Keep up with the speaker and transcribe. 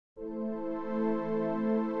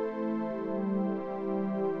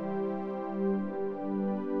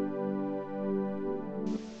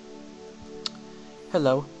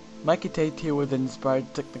Hello, Mikey Tate here with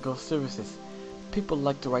Inspired Technical Services. People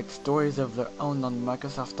like to write stories of their own on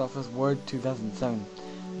Microsoft Office Word 2007.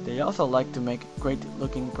 They also like to make great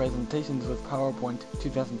looking presentations with PowerPoint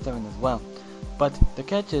 2007 as well. But the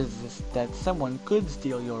catch is that someone could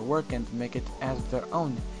steal your work and make it as their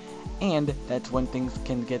own. And that's when things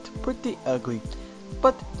can get pretty ugly.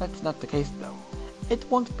 But that's not the case though. It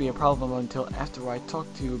won't be a problem until after I talk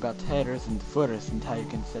to you about headers and footers and how you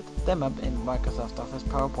can set them up in Microsoft Office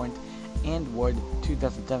PowerPoint and Word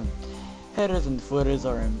 2007. Headers and footers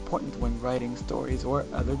are important when writing stories or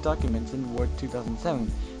other documents in Word 2007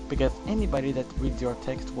 because anybody that reads your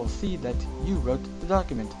text will see that you wrote the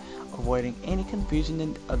document, avoiding any confusion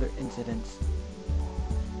and other incidents.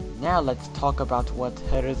 Now let's talk about what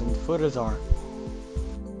headers and footers are.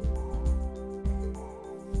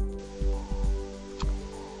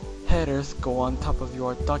 Headers go on top of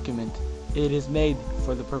your document. It is made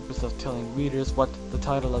for the purpose of telling readers what the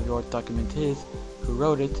title of your document is, who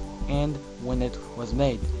wrote it, and when it was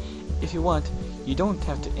made. If you want, you don't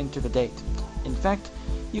have to enter the date. In fact,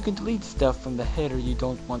 you can delete stuff from the header you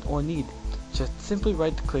don't want or need. Just simply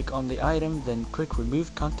right-click on the item, then click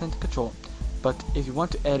Remove Content Control. But if you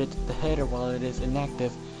want to edit the header while it is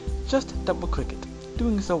inactive, just double-click it.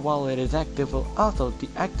 Doing so while it is active will also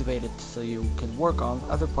deactivate it so you can work on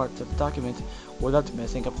other parts of the document without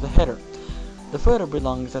messing up the header. The footer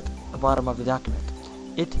belongs at the bottom of the document.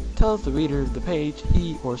 It tells the reader the page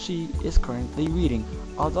he or she is currently reading,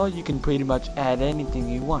 although you can pretty much add anything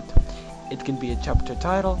you want. It can be a chapter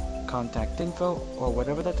title, contact info, or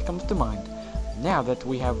whatever that comes to mind. Now that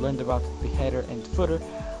we have learned about the header and footer,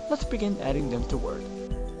 let's begin adding them to Word.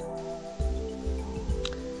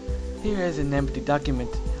 Here is an empty document.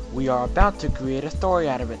 We are about to create a story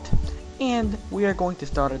out of it, and we are going to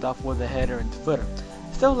start it off with a header and footer.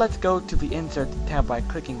 So let's go to the Insert tab by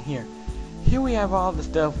clicking here. Here we have all the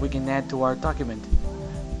stuff we can add to our document,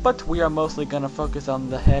 but we are mostly going to focus on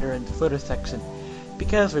the header and footer section,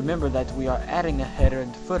 because remember that we are adding a header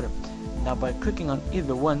and footer. Now by clicking on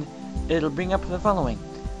either one, it'll bring up the following.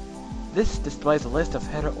 This displays a list of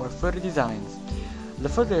header or footer designs.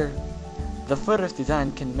 The footer's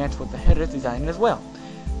design can match with the header's design as well.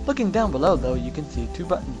 Looking down below though, you can see two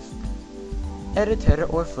buttons. Edit header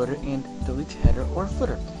or footer and delete header or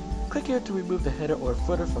footer. Click here to remove the header or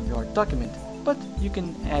footer from your document, but you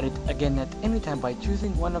can add it again at any time by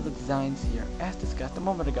choosing one of the designs here as discussed a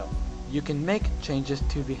moment ago. You can make changes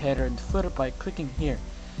to the header and footer by clicking here.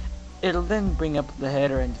 It'll then bring up the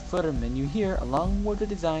header and footer menu here along with the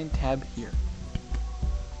design tab here.